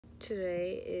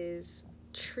Today is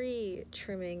tree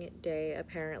trimming day.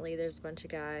 Apparently there's a bunch of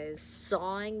guys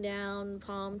sawing down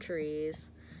palm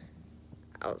trees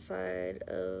outside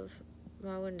of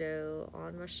my window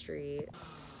on my street.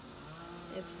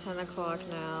 It's 10 o'clock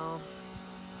now.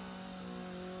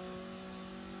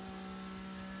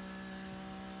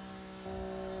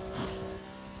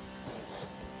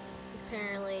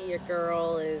 Apparently your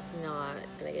girl is not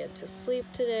gonna get to sleep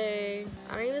today.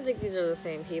 I don't even think these are the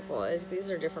same people. I think these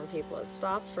are different people. It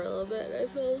stopped for a little bit and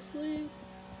I fell asleep.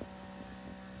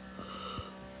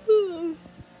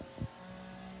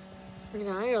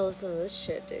 Now I gotta listen to this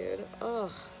shit, dude. Oh,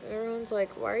 everyone's like,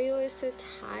 why are you always so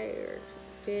tired?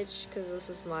 Bitch, because this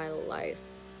is my life.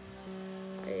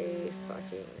 I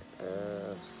fucking,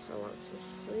 I want some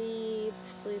sleep,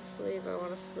 I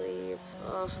want to sleep.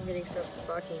 Oh, I'm getting so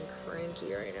fucking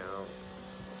cranky right now.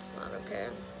 It's not okay.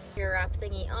 Hair wrap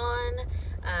thingy on.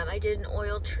 I did an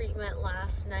oil treatment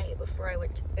last night before I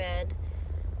went to bed.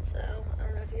 So, I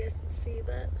don't know if you guys can see,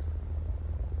 but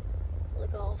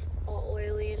look all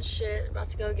oily and shit. I'm about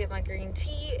to go get my green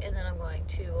tea, and then I'm going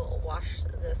to wash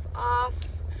this off.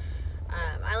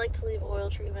 I like to leave oil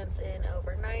treatments in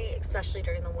overnight, especially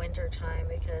during the winter time,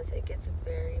 because it gets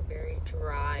very, very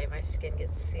dry. My skin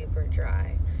gets super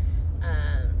dry.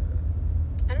 I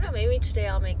don't know, maybe today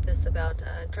I'll make this about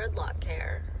dreadlock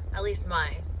care. At least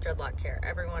my dreadlock care.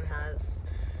 Everyone has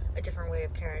a different way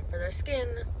of caring for their skin,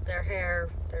 their hair,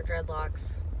 their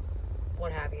dreadlocks,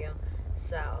 what have you.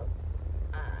 So,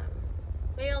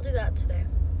 maybe I'll do that today.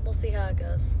 We'll see how it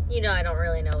goes. You know, I don't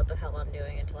really know what the hell I'm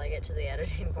doing until I get to the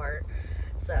editing part.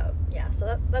 So, yeah,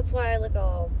 so that's why I look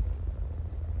all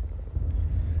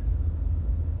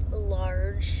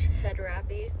large, head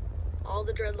wrappy. All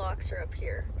the dreadlocks are up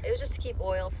here. It was just to keep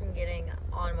oil from getting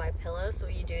on my pillow. So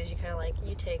what you do is you kind of like,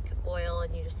 you take oil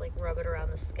and you just like rub it around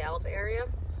the scalp area.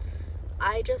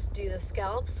 I just do the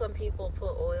scalp. Some people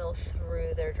put oil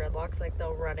through their dreadlocks, like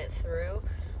they'll run it through.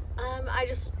 I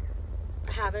just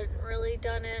haven't really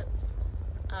done it.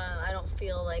 I don't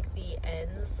feel like the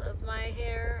ends of my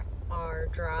hair are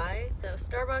dry. So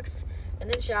Starbucks, and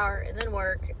then shower, and then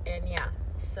work, and yeah,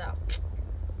 so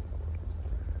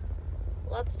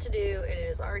lots to do, and it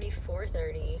is already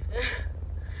 4:30.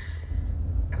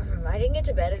 I didn't get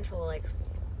to bed until like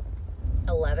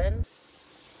 11.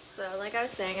 So like I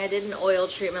was saying, I did an oil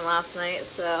treatment last night,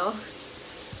 so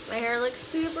my hair looks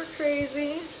super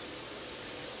crazy.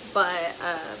 But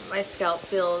my scalp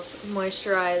feels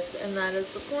moisturized, and that is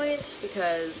the point,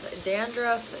 because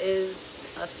dandruff is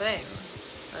a thing,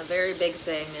 a very big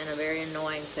thing and a very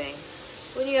annoying thing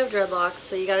when you have dreadlocks.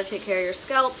 So you got to take care of your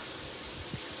scalp,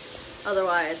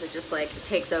 otherwise it just like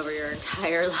takes over your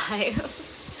entire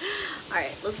life. All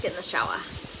right, let's get in the shower.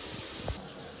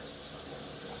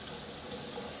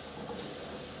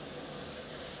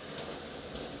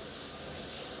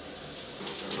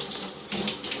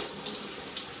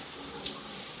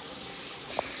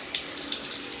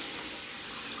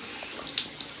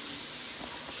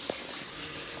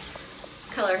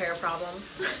 Color hair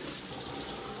problems.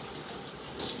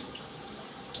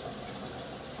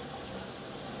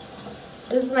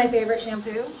 This is my favorite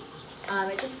shampoo.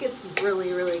 It just gets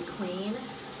really, really clean.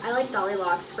 I like Dolly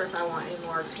Locks for if I want a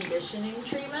more conditioning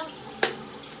treatment,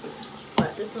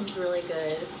 but this one's really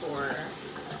good for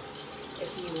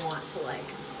if you want to like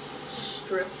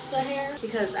strip the hair,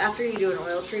 because after you do an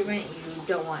oil treatment, you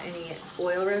don't want any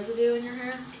oil residue in your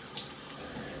hair.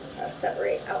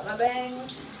 Separate out my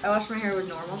bangs. I wash my hair with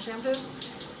normal shampoo,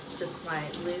 just my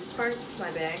loose parts,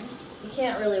 my bangs. You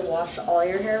can't really wash all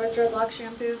your hair with dreadlock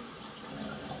shampoo.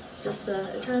 Just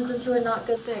it turns into a not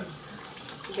good thing.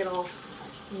 You get all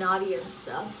knotty and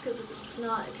stuff because it's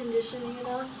not conditioning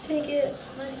enough. Take it,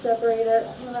 and I separate it,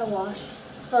 and then I wash.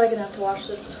 Probably gonna have to wash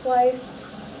this twice.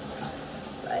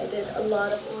 So I did a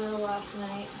lot of oil last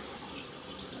night.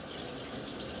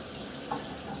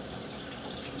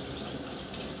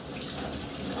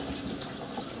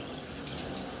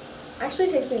 Actually,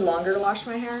 it takes me longer to wash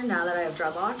my hair now that I have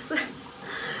dreadlocks,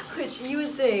 which you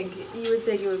would think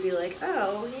it would be like,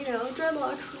 oh, you know,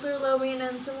 dreadlocks, they're low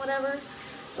maintenance and whatever.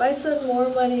 But I spend more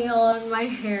money on my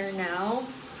hair now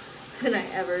than I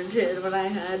ever did when I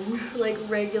had like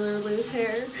regular loose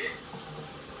hair,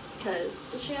 because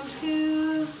the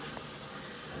shampoos,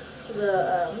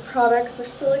 the products are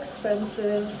still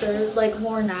expensive. They're like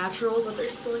more natural, but they're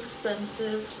still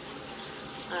expensive.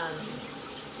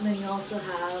 And then you also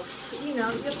have, you know,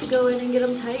 you have to go in and get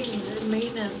them tightened and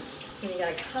maintenance. And you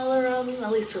gotta color them,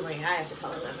 at least for me, I have to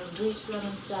color them and bleach them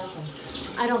and stuff.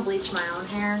 And I don't bleach my own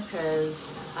hair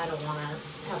because I don't want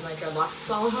to have my dreadlocks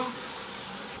fall off.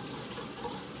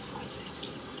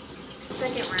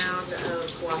 second round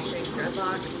of washing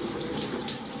dreadlocks.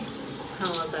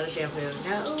 Almost out of shampoo.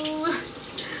 No.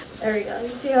 There we go. You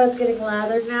see how it's getting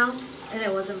lathered now? And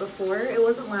it wasn't before. It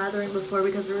wasn't lathering before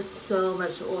because there was so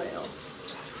much oil,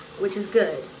 which is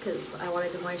good because I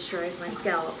wanted to moisturize my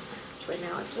scalp. But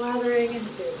now it's lathering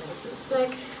and getting nice and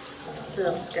thick. It's a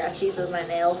little scratchies with my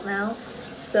nails now.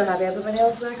 So happy I put my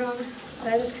nails back on. And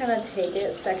I just kind of take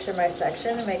it section by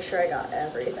section and make sure I got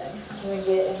everything. I'm going to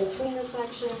get in between the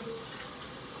sections.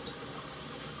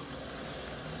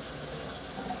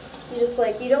 You just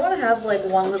like, you don't want to have like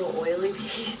one little oily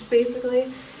piece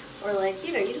basically. Or like,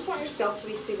 you know, you just want your scalp to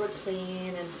be super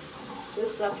clean. And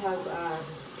this stuff has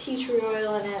tea tree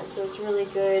oil in it, so it's really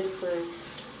good for,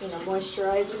 you know,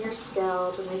 moisturizing your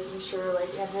scalp and making sure like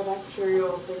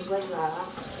antibacterial and things like that.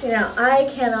 See, now I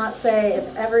cannot say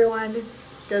if everyone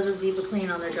does as deep a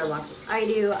clean on their dreadlocks as I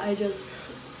do. I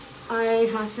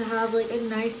have to have like a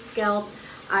nice scalp.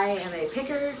 I am a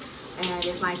picker, and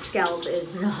if my scalp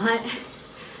is not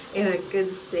in a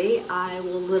good state, I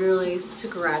will literally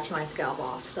scratch my scalp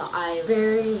off. So I'm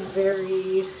very,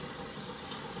 very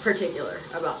particular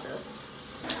about this.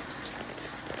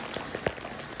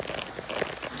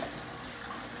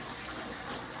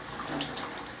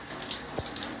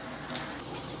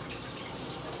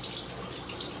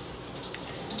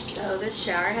 So this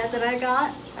shower head that I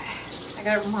got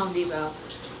it from Home Depot.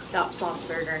 Not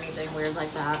sponsored or anything weird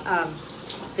like that.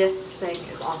 This thing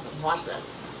is awesome. Watch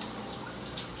this.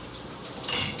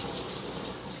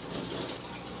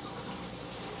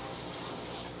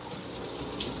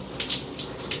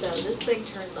 So this thing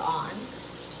turns on, and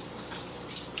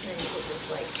then you can just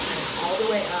like turn it all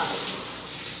the way up.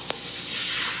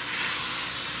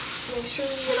 Make sure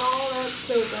you get all that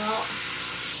soap out.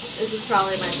 This is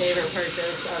probably my favorite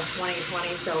purchase of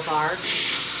 2020 so far.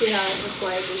 See how it looks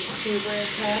like it's super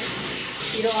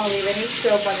intense? You don't want to leave any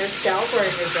soap on your scalp or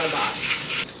in your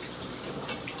dreadlocks.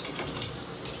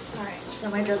 Alright, so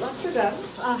my dreadlocks are done.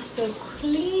 Ah, so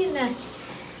clean. My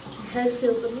head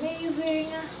feels amazing.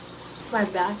 It's my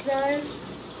back, guys.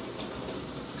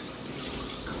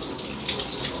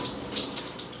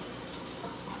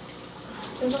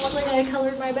 Doesn't look like I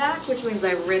colored my back, which means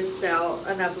I rinsed out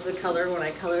enough of the color when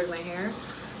I colored my hair.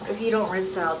 If you don't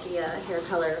rinse out the hair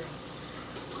color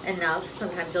enough,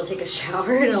 sometimes you'll take a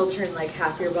shower and it'll turn like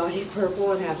half your body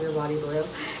purple and half your body blue.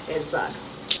 It sucks.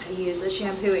 I use a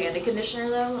shampoo and a conditioner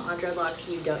though. On dreadlocks,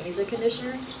 you don't use a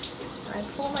conditioner. I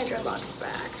pull my dreadlocks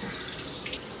back.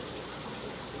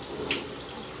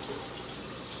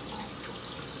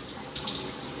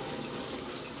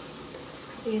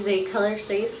 Use a color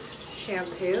safe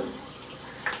shampoo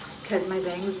because my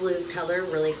bangs lose color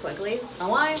really quickly. I don't know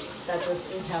why, that just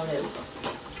is how it is.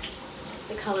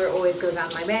 The color always goes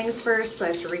out of my bangs first, so I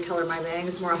have to recolor my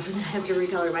bangs more often than I have to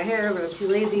recolor my hair, but I'm too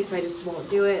lazy, so I just won't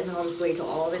do it, and then I'll just wait till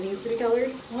all of it needs to be colored.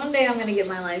 One day I'm going to get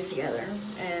my life together,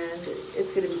 and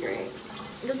it's going to be great.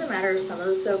 It doesn't matter if some of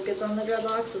the soap gets on the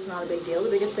dreadlocks, it's not a big deal.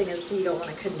 The biggest thing is you don't want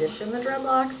to condition the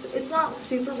dreadlocks. It's not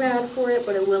super bad for it,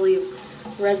 but it will leave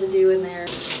residue in there.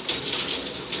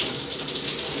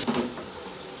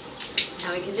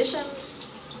 Now we condition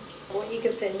what you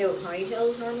can fit into a ponytail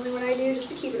is normally what I do, just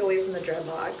to keep it away from the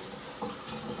dreadlocks.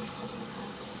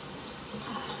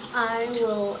 I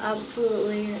will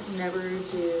absolutely never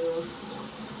do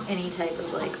any type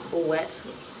of like wet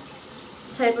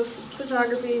type of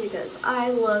photography because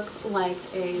I look like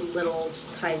a little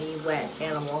tiny wet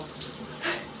animal.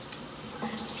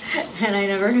 And I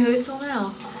never knew it till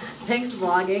now. Thanks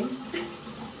vlogging.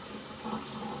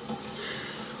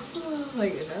 Oh my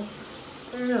goodness.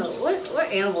 I don't know. What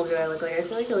animal do I look like? I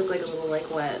feel like I look like a little like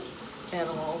wet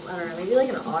animal. I don't know, maybe like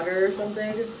an otter or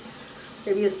something.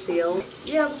 Maybe a seal.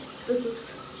 Yep, this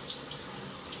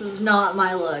is not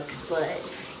my look, but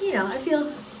you know, I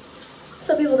feel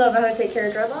some people don't know how to take care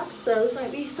of dreadlocks, so this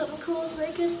might be something cool that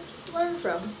they can learn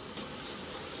from.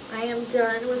 I am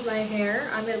done with my hair.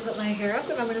 I'm gonna put my hair up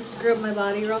and I'm gonna scrub my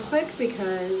body real quick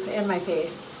and my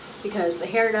face, because the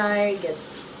hair dye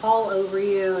gets all over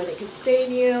you and it can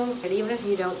stain you, and even if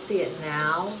you don't see it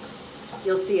now,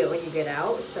 you'll see it when you get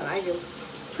out. So I just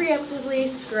preemptively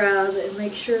scrub and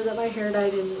make sure that my hair dye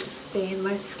didn't stain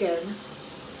my skin.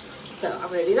 So I'm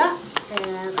gonna do that,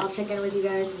 and I'll check in with you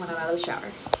guys when I'm out of the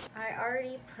shower. I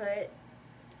already put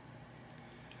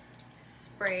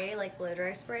spray, like blow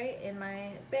dry spray, in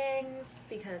my bangs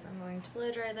because I'm going to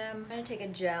blow dry them. I'm gonna take a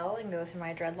gel and go through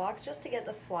my dreadlocks just to get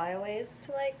the flyaways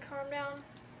to like calm down.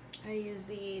 I use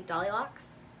the Lollylocks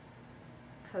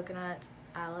coconut,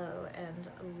 aloe, and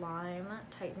lime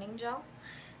tightening gel.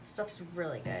 Stuff's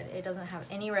really good. It doesn't have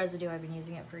any residue. I've been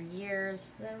using it for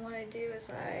years. Then what I do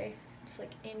is I just like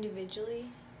individually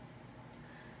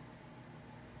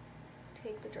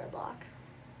take the dreadlock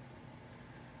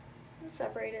and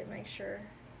separate it and make sure.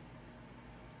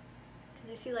 Because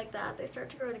you see like that, they start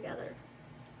to grow together.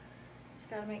 Just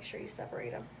gotta make sure you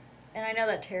separate them. And I know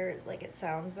that like it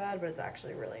sounds bad, but it's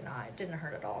actually really not. It didn't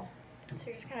hurt at all. So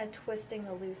you're just kind of twisting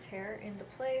the loose hair into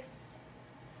place.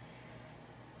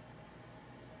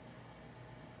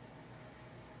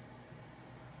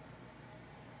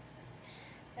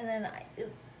 And then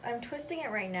I'm twisting it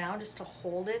right now just to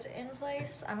hold it in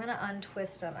place. I'm gonna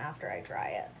untwist them after I dry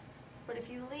it. But if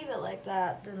you leave it like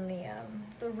that, then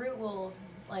the root will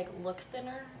like look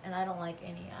thinner, and I don't like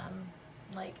any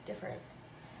like different.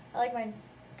 I like my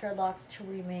dreadlocks to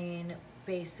remain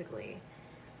basically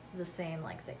the same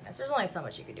like thickness. There's only so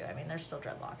much you could do. I mean, they're still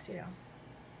dreadlocks, you know.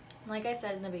 Like I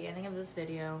said in the beginning of this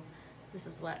video, this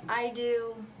is what I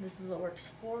do. This is what works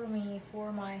for me,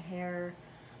 for my hair.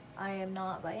 I am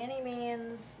not by any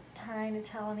means trying to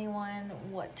tell anyone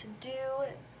what to do.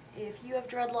 If you have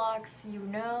dreadlocks, you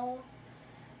know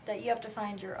that you have to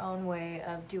find your own way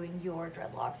of doing your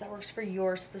dreadlocks that works for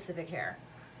your specific hair.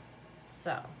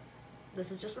 So,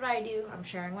 this is just what I do. I'm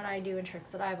sharing what I do and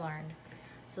tricks that I've learned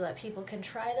so that people can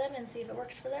try them and see if it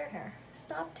works for their hair.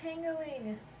 Stop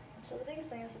tangoing. So the biggest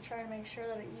thing is to try to make sure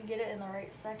that you get it in the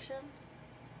right section,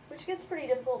 which gets pretty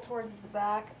difficult towards the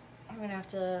back. I'm gonna have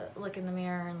to look in the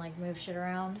mirror and like move shit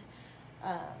around,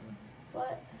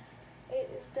 but it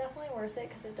is definitely worth it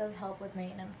because it does help with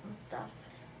maintenance and stuff.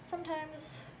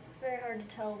 Sometimes it's very hard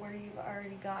to tell where you've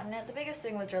already gotten it. The biggest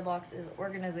thing with dreadlocks is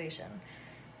organization.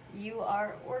 You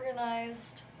are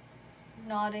organized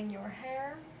knotting your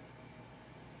hair.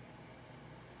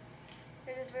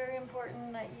 It is very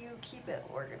important that you keep it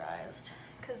organized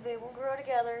because they will grow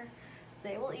together,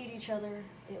 they will eat each other,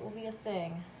 it will be a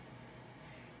thing.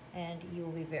 And you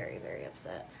will be very, very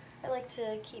upset. I like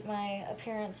to keep my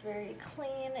appearance very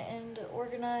clean and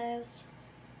organized.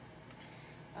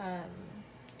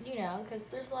 You know, because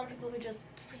there's a lot of people who just,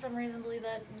 for some reason, believe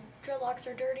that dreadlocks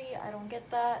are dirty. I don't get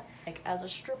that. Like, as a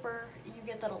stripper, you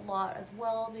get that a lot as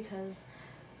well because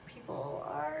people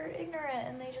are ignorant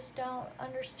and they just don't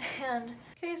understand.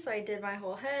 Okay, so I did my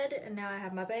whole head and now I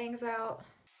have my bangs out.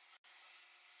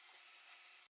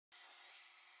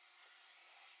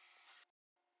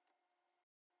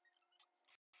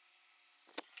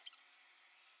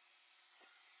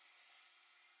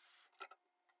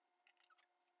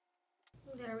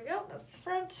 There we go, that's the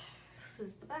front. This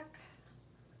is the back.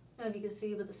 I don't know if you can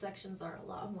see, but the sections are a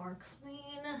lot more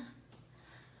clean.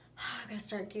 I'm gonna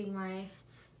start getting my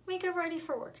makeup ready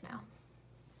for work now.